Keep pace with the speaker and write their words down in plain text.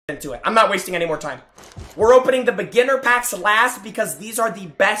into it. I'm not wasting any more time. We're opening the beginner packs last because these are the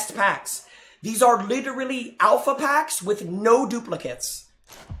best packs. These are literally alpha packs with no duplicates.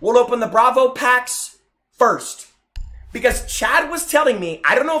 We'll open the Bravo packs first. Because Chad was telling me,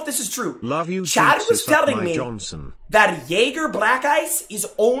 I don't know if this is true. Love you, Chad Jynxzi, was telling me Johnson. that Jager Black Ice is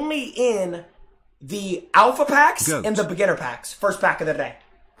only in the alpha packs and the beginner packs. First pack of the day.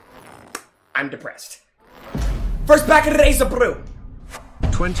 I'm depressed. First pack of the day is a brew.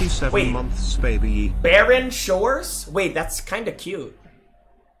 27 months, baby. Barren Shores? Wait, that's kind of cute.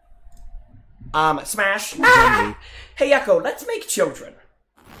 Smash. Hey, Echo, let's make children.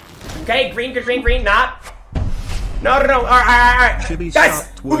 Okay, green, not. No. All right. Guys,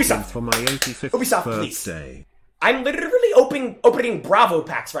 Ubisoft. For my 85th Ubisoft, birthday. please. I'm literally opening Bravo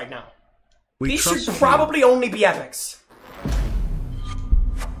packs right now. These should probably only be epics.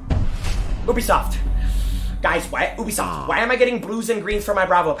 Ubisoft. Guys, why? Ubisoft, why am I getting blues and greens for my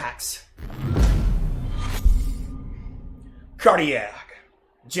Bravo packs? Cardiac.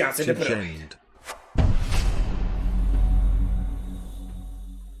 Johnson deployed.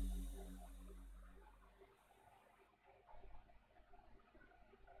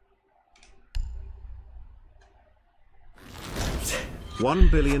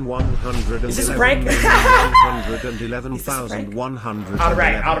 1,111,111,111. Is this a prank? All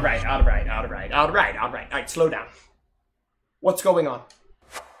right, slow down. What's going on?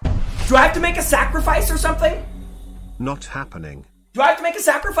 Do I have to make a sacrifice or something? Not happening. Do I have to make a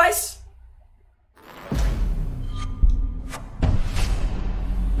sacrifice?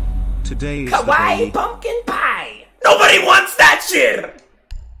 Today is Kawaii pumpkin pie! Nobody wants that shit!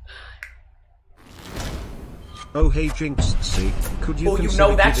 Oh hey Jynxzi, could you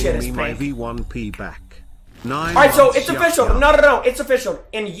consider giving me my V1P back? Alright, so it's official. No, it's official.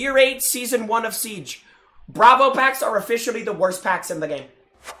 In Year 8, Season 1 of Siege, Bravo packs are officially the worst packs in the game.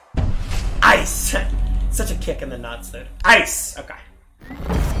 Ice! Such a kick in the nuts, dude. Ice! Okay.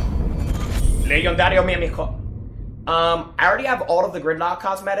 Legendario mi amigo. I already have all of the Gridlock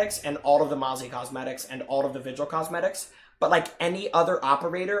cosmetics and all of the Mozzie cosmetics and all of the Vigil cosmetics. But like any other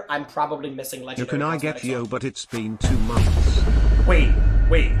operator, I'm probably missing legendary Can I get cosmetics. yo, but it's been 2 months. Wait.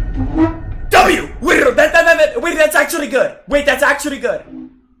 W! Wait, that's actually good. Wait, that's actually good.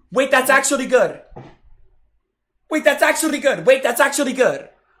 Wait, that's actually good. Wait, that's actually good. Wait, that's actually good.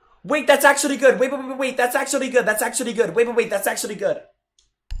 Wait, that's actually good. Wait, that's actually good. That's actually good. Wait, that's actually good.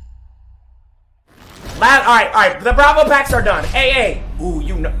 Alright. The Bravo packs are done. Hey. Ooh,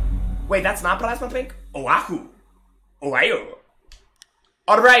 you know. Wait, that's not Plasma Pink? Oahu. Ohio.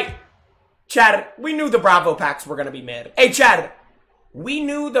 Alright. Chad, we knew the Bravo packs were gonna be mid. Hey, Chad. We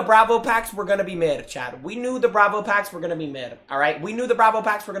knew the Bravo packs were gonna be mid, Chad. We knew the Bravo packs were gonna be mid. Alright? We knew the Bravo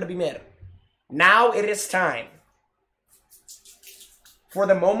packs were gonna be mid. Now it is time for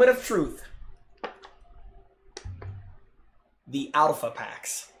the moment of truth. The Alpha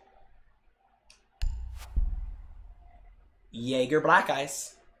packs. Jager Black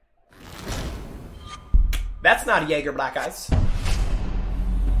Ice. That's not Jager Black Ice.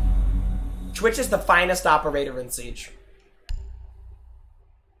 Twitch is the finest operator in Siege.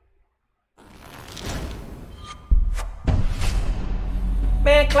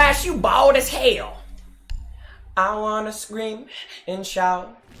 Man, Clash, you bald as hell. I wanna scream and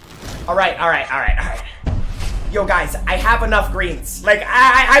shout. Alright. Yo, guys, I have enough greens. Like,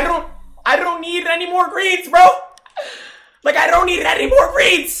 I don't need any more greens, bro. Like, I don't need any more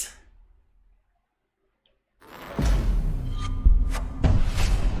greens.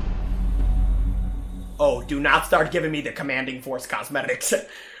 Oh, do not start giving me the Commanding Force cosmetics.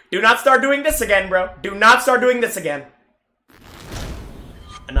 Do not start doing this again, bro. Do not start doing this again.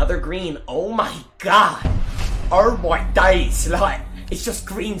 Another green. Oh my god. Oh my days. Like, it's just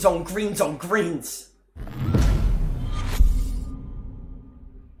greens on greens on greens.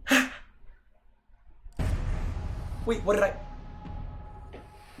 Wait, what did I...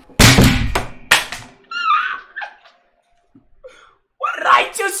 What did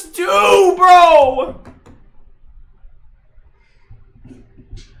I just do, bro?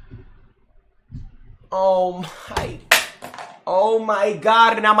 Oh my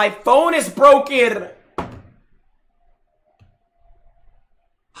god, now my phone is broken.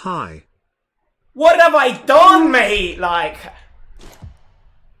 Hi. What have I done, mate? Like,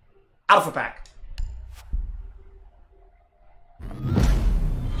 Alpha pack.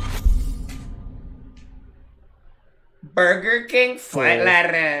 Burger King flight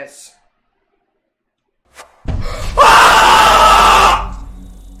lettuce. Ah!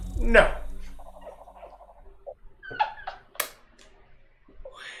 No.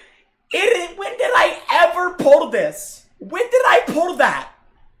 When did I ever pull this? When did I pull that?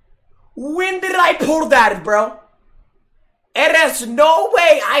 When did I pull that, bro? There is no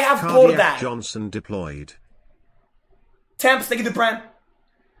way I have pulled that. Johnson deployed. Temps, thank you to Prime.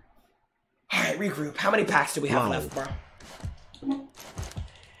 Alright, regroup. How many packs do we have left, bro?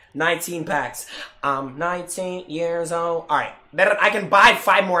 19 packs. I'm 19 years old. Alright, I can buy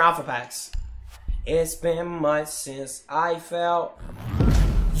 5 more alpha packs. It's been months since I felt...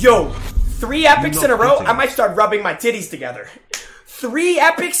 Yo, 3 epics in a row? I might start rubbing my titties together. 3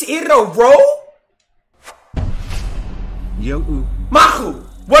 epics in a row? Yo. Mahu!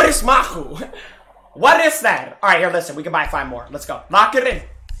 What is Mahu? What is that? Alright, here, listen. We can buy 5 more. Let's go. Lock it in.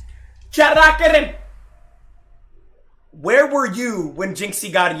 Chat, lock it in. Where were you when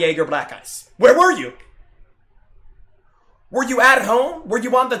Jynxzi got Jager Black Ice? Where were you? Were you at home? Were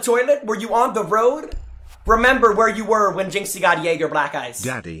you on the toilet? Were you on the road? Remember where you were when Jynxzi got Jager Black Ice.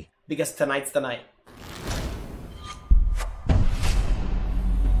 Daddy. Because tonight's the night.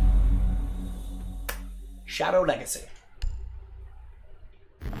 Shadow Legacy.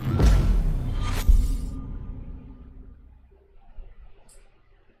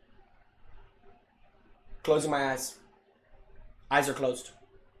 Closing my eyes. Eyes are closed.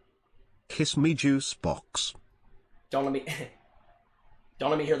 Kiss me, juice box. Don't let me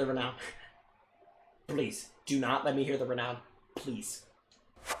hear the renown. Please, do not let me hear the renown. Please.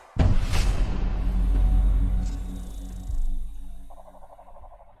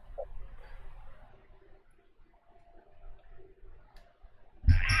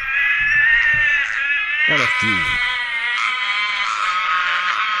 What a few.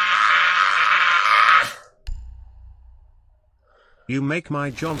 You make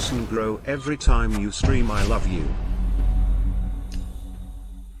my Johnson grow every time you stream. I love you.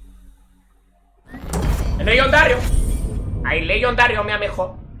 Legendario. Ay, legendario, mi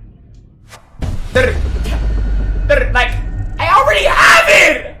amigo. Like, I already have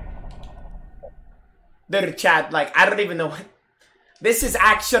it! Chat, like, I don't even know what... This is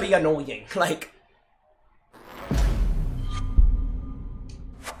actually annoying. Like...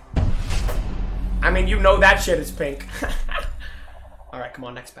 I mean, you know that shit is pink. Alright, come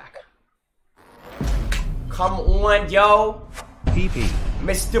on, next pack. Come on, yo. PP.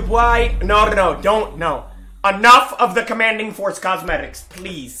 Mr. White. No, don't, no. Enough of the Commanding Force cosmetics,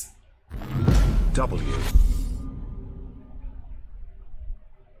 please. W.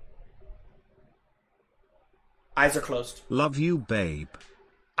 Eyes are closed. Love you, babe.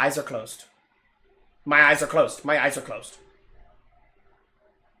 Eyes are closed. My eyes are closed. My eyes are closed.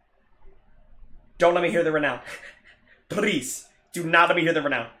 Don't let me hear the renown. Please, do not let me hear the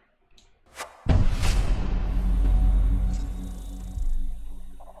renown.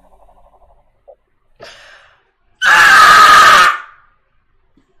 Ah!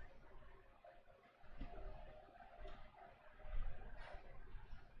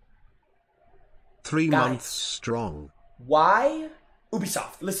 3 months strong. Why?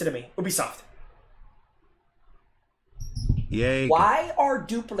 Ubisoft, listen to me. Ubisoft. Yay. Why are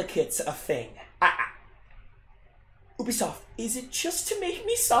duplicates a thing? Ubisoft, is it just to make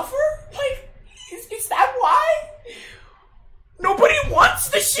me suffer? Like, is that why? Nobody wants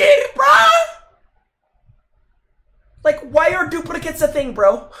the shit, bruh! Like, why are duplicates a thing,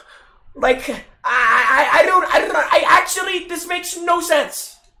 bro? Like, I don't know. I actually, this makes no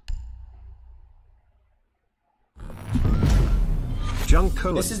sense.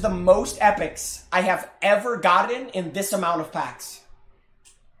 Junko. This is the most epics I have ever gotten in this amount of packs.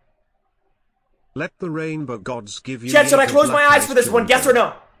 Let the rainbow gods give you... Chat, should I close my eyes for this one? Yes or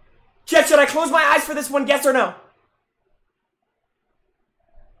no? Chat, should I close my eyes for this one? Yes or no?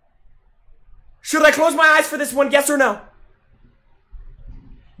 Should I close my eyes for this one? Yes or no?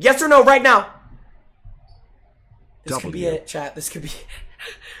 Yes or no right now? This could be it, chat. This could be...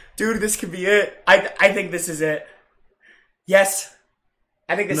 Dude, this could be it. I think this is it. Yes.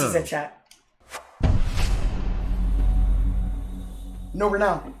 I think this is it, chat. No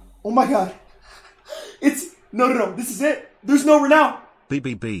renown. Oh my god. It's... No. This is it. There's no renown.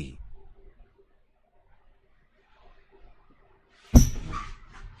 BBB.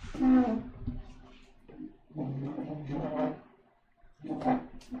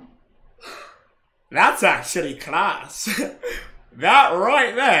 That's actually class. That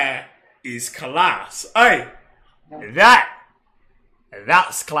right there is class. Hey,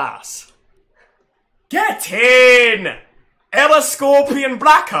 that's class. Get in! Ella Scorpion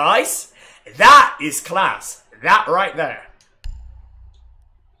Black Eyes. That is class. That right there.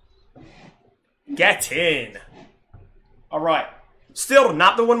 Get in. Alright. Still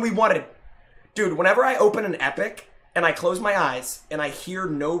not the one we wanted. Dude, whenever I open an epic and I close my eyes and I hear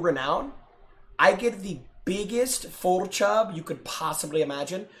no renown, I get the biggest full chub you could possibly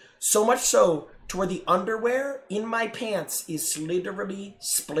imagine. So much so to where the underwear in my pants is literally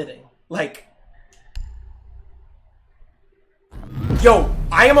splitting. Like, yo,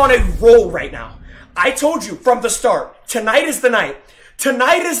 I am on a roll right now. I told you from the start, tonight is the night.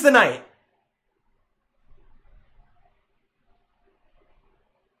 Tonight is the night.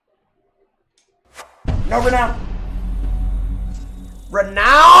 No renown.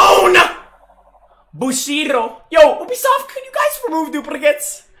 Renown! Bushido. Yo, Ubisoft, could you guys remove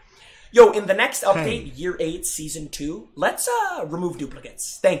duplicates? Yo, in the next update, Year 8, Season 2, let's remove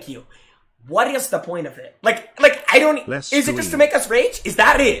duplicates. Thank you. What is the point of it? Like I don't... Is it just to make us rage? Is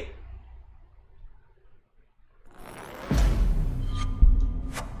that it?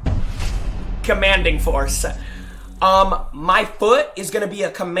 Commanding force. My foot is gonna be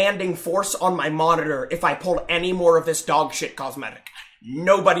a commanding force on my monitor if I pull any more of this dog shit cosmetic.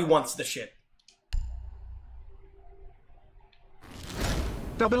 Nobody wants the shit.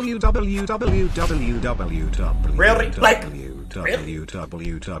 Really? Like,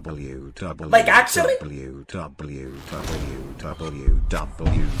 like actually?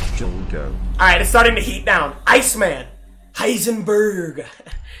 Alright, it's starting to heat down. Iceman. Heisenberg.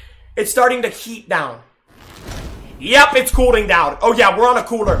 It's starting to heat down. Yep, it's cooling down. Oh yeah, we're on a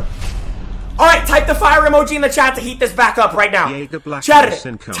cooler. Alright, type the fire emoji in the chat to heat this back up right now. Chat it.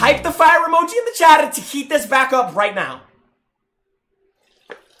 Type the fire emoji in the chat to heat this back up right now.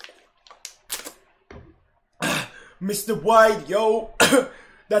 Mr. White, yo.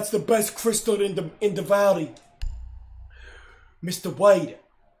 That's the best crystal in the valley. Mr. White,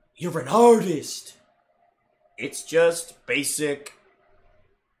 you're an artist. It's just basic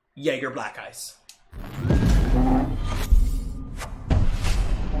Jager Black Ice.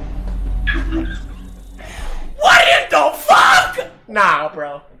 What in the fuck? Nah,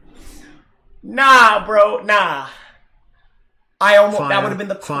 bro. Nah, bro. Nah. I almost... that would have been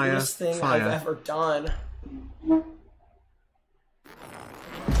the coolest thing I've ever done.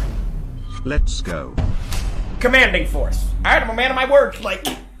 Let's go. Commanding force. Alright, I'm a man of my word. Like,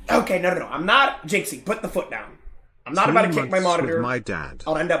 okay, no. I'm not... Jynxzi, put the foot down. I'm not about to kick my monitor. With my dad.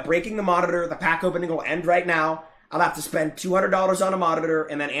 I'll end up breaking the monitor. The pack opening will end right now. I'll have to spend $200 on a monitor,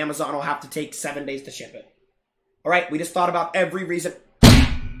 and then Amazon will have to take 7 days to ship it. Alright, we just thought about every reason.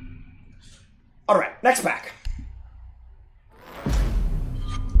 Alright, next pack.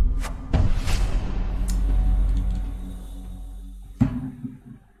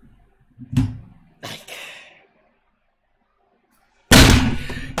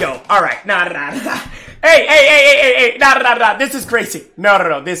 Yo, alright, nah. Hey, nah, this is crazy.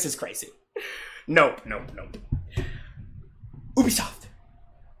 No, this is crazy. Nope. Ubisoft.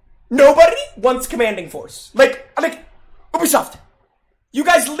 Nobody wants commanding force. Like, Ubisoft. You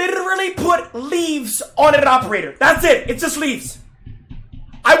guys literally put leaves on an operator. That's it. It's just leaves.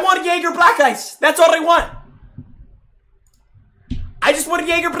 I want Jager Black Ice. That's all I want. I just want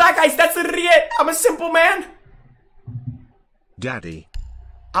Jager Black Ice. That's literally it. I'm a simple man. Daddy.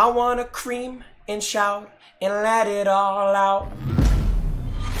 I wanna cream and shout and let it all out.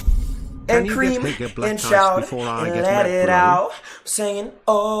 And cream and shout and let it out. Saying,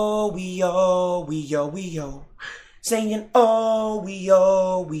 oh, we oh. Saying, oh, we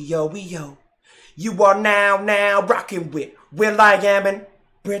oh. You are now rocking with Will I Am and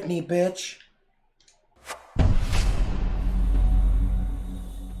Britney, bitch.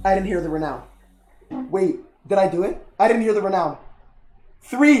 I didn't hear the renown. Wait, did I do it? I didn't hear the renown.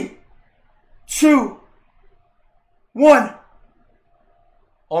 3, 2, 1.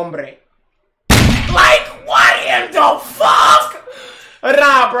 Hombre. Like, what in the fuck?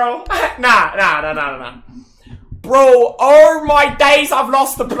 Nah, bro. Nah. Bro, oh my days, I've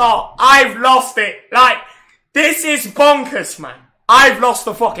lost the plot. I've lost it. Like, this is bonkers, man. I've lost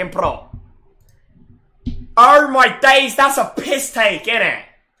the fucking plot. Oh my days, that's a piss take, innit?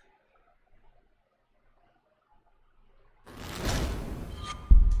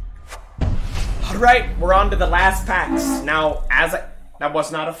 Alright, we're on to the last packs. Now, that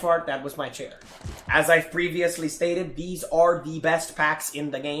was not a fart, that was my chair. As I've previously stated, these are the best packs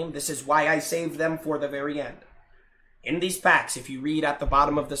in the game. This is why I saved them for the very end. In these packs, if you read at the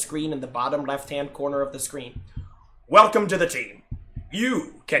bottom of the screen, in the bottom left-hand corner of the screen, welcome to the team.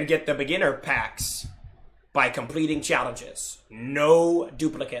 You can get the beginner packs by completing challenges. No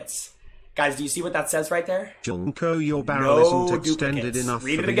duplicates. Guys, do you see what that says right there? Junko, your barrel isn't extended enough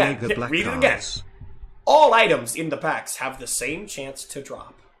read for it the again. Jager Black Read it again. Ice. All items in the packs have the same chance to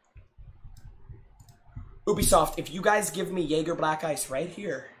drop. Ubisoft, if you guys give me Jager Black Ice right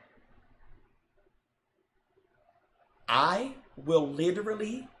here, I will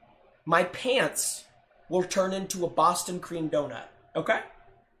literally, my pants will turn into a Boston cream donut. Okay?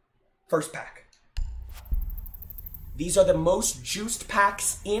 First pack. These are the most juiced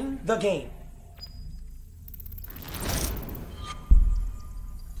packs in the game.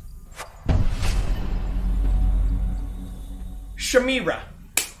 Shamira.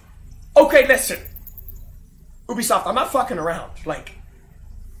 Okay, listen. Ubisoft, I'm not fucking around. Like,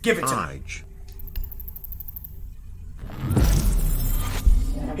 give it to me.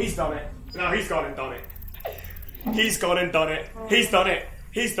 He's done it. No, he's gone and done it. He's gone and done it. He's done it.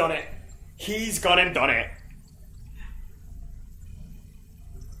 He's done it. He's gone and done it.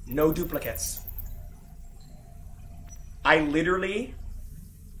 No duplicates. I literally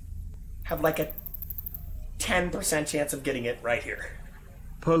have like a 10% chance of getting it right here.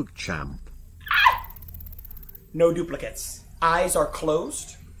 Poke champ. No duplicates. Eyes are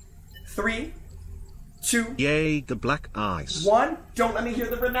closed. 3, 2. Yay, the black ice. 1. Don't let me hear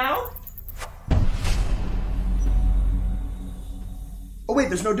the renown. Oh wait,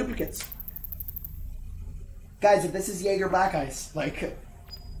 there's no duplicates. Guys, if this is Jager Black Ice, like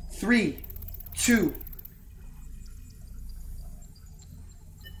 3, 2.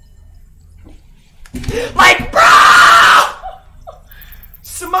 Like, bro!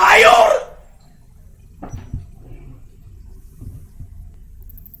 Smile!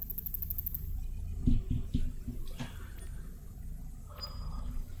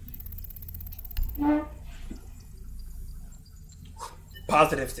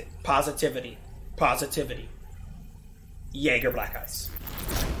 Positivity. Jager Black Ice.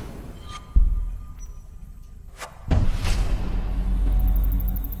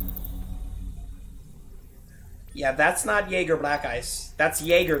 Yeah, that's not Jager Black Ice. That's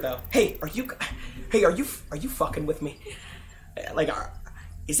Jager though. Hey, are you fucking with me? Like,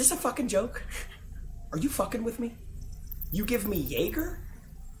 is this a fucking joke? Are you fucking with me? You give me Jager?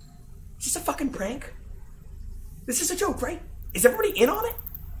 Is this a fucking prank? This is a joke, right? Is everybody in on it?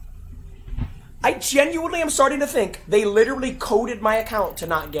 I genuinely am starting to think they literally coded my account to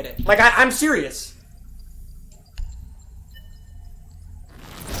not get it. Like, I'm serious.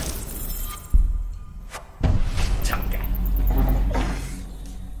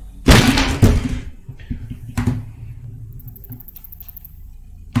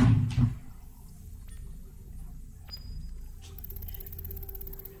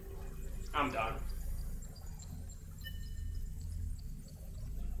 I'm done.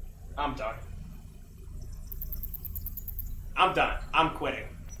 I'm done. I'm done. I'm quitting.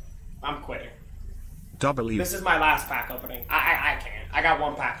 I'm quitting. W. This is my last pack opening. I can't. I got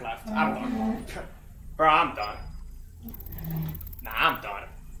 1 pack left. I'm done. Bro, I'm done. Nah, I'm done.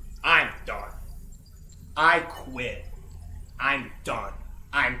 I'm done. I quit. I'm done.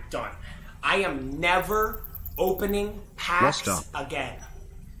 I'm done. I am never opening packs again.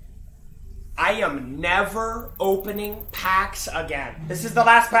 I am never opening packs again. This is the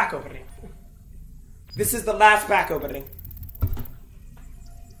last pack opening. This is the last pack opening.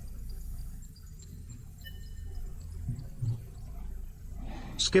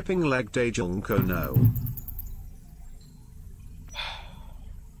 Skipping leg day Junko no.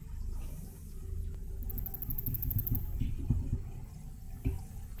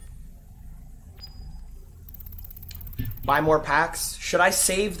 Buy more packs. Should I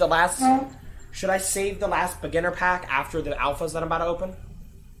save the last beginner pack after the alphas that I'm about to open?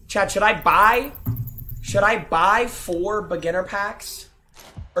 Chad, should I buy 4 beginner packs?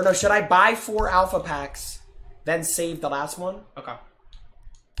 Or no, should I buy 4 alpha packs, then save the last one? Okay.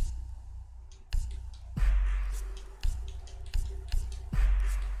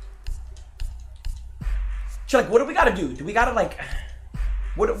 So, like, what do we gotta do? Do we gotta, like...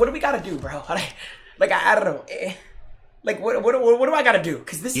 What do we gotta do, bro? I don't know. Like, what do I gotta do?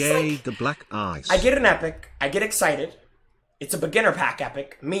 Because this is like... the black ice. I get an epic. I get excited. It's a beginner pack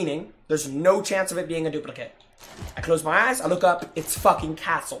epic, meaning there's no chance of it being a duplicate. I close my eyes, I look up, it's fucking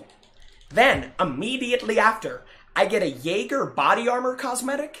Castle. Then, immediately after, I get a Jager body armor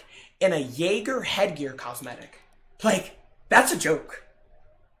cosmetic and a Jager headgear cosmetic. Like, that's a joke.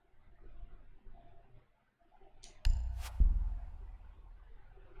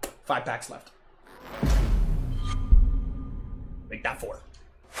 Five packs left. Make that 4.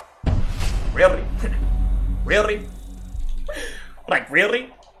 Really? Really? Like,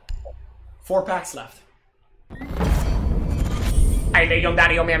 really? 4 packs left. Ay, le young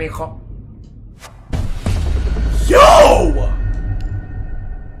daddy, mi amigo. Yo!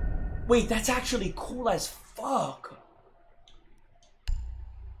 Wait, that's actually cool as fuck.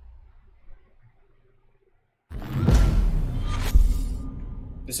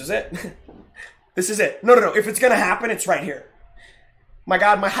 This is it. This is it. No. If it's gonna happen, it's right here. My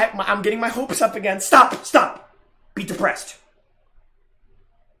God, I'm getting my hopes up again. Stop, stop. Be depressed.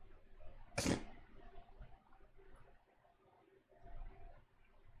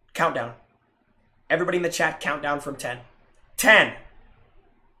 Countdown. Everybody in the chat, count down from 10. 10.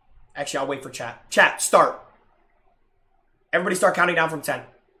 Actually, I'll wait for chat. Chat, start. Everybody start counting down from 10.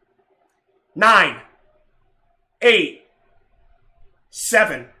 9. 8.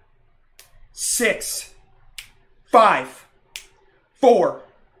 7. 6. 5. 4.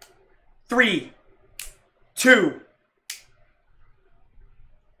 3. 2.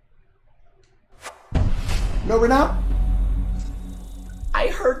 No, we're not. I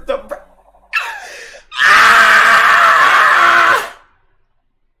heard the... Ah!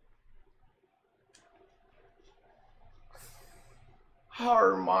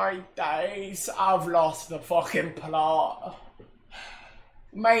 Oh my days, I've lost the fucking plot.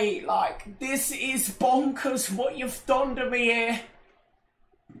 Mate, like, this is bonkers what you've done to me here.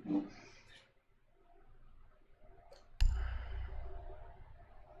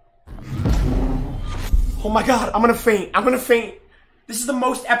 Oh my God, I'm gonna faint. I'm gonna faint. This is the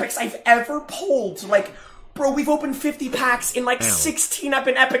most epics I've ever pulled. Like, bro, we've opened 50 packs in like 16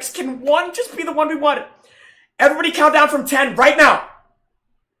 epics. Can one just be the one we wanted? Everybody count down from 10 right now.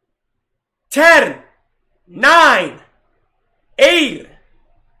 10, 9, 8,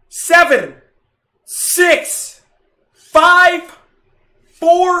 7, 6, 5,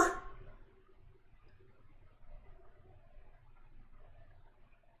 4.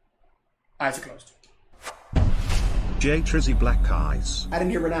 Eyes are closed. Jynxzi black eyes. I didn't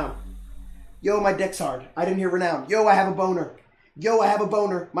hear renown. Yo, my dick's hard. I didn't hear renown. Yo, I have a boner. Yo, I have a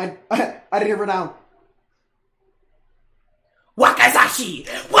boner. I didn't hear renown. Wakazashi!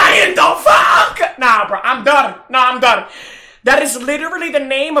 Why in the fuck? Nah, bro, I'm done. Nah, I'm done. That is literally the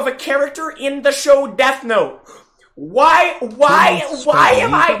name of a character in the show Death Note. Why am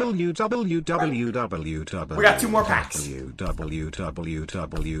I? www. We got 2 more packs. www.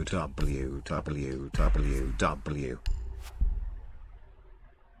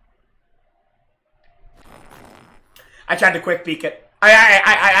 I tried to quick peek it.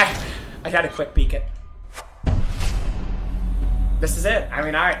 I tried to quick peek it. This is it. I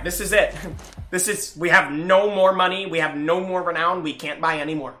mean, alright, this is it. We have no more money. We have no more renown. We can't buy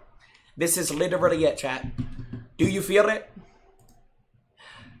any more. This is literally it, chat. Do you feel it?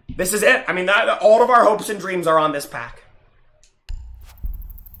 This is it. I mean, all of our hopes and dreams are on this pack.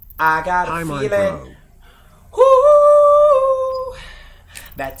 I got a feeling. Woo!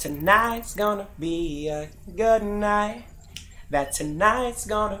 That tonight's gonna be a good night. That tonight's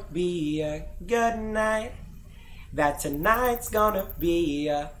gonna be a good night. That tonight's gonna be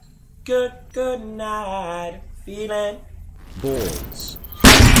a good night. Feeling. Balls.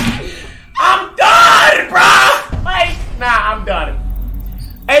 I'm done, bro! Like, nah, I'm done.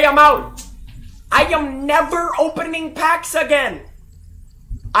 Hey, I'm out. I am never opening packs again.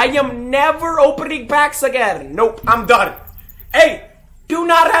 I am never opening packs again. Nope, I'm done. Hey, do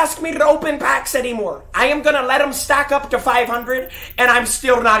not ask me to open packs anymore. I am gonna let them stack up to 500, and I'm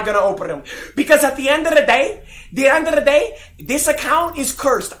still not gonna open them. Because at the end of the day, this account is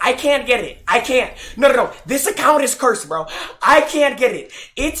cursed. I can't get it. I can't. No. This account is cursed, bro. I can't get it.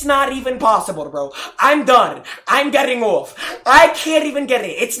 It's not even possible, bro. I'm done. I'm getting off. I can't even get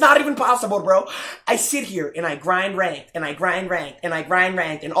it. It's not even possible, bro. I sit here and I grind ranked, and I grind ranked, and I grind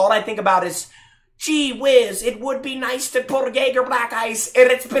ranked, and all I think about is, gee whiz, it would be nice to pull a Jager Black Ice, and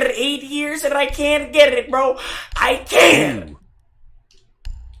it's been 8 years and I can't get it, bro. I can't.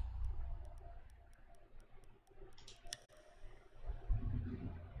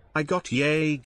 I got Jager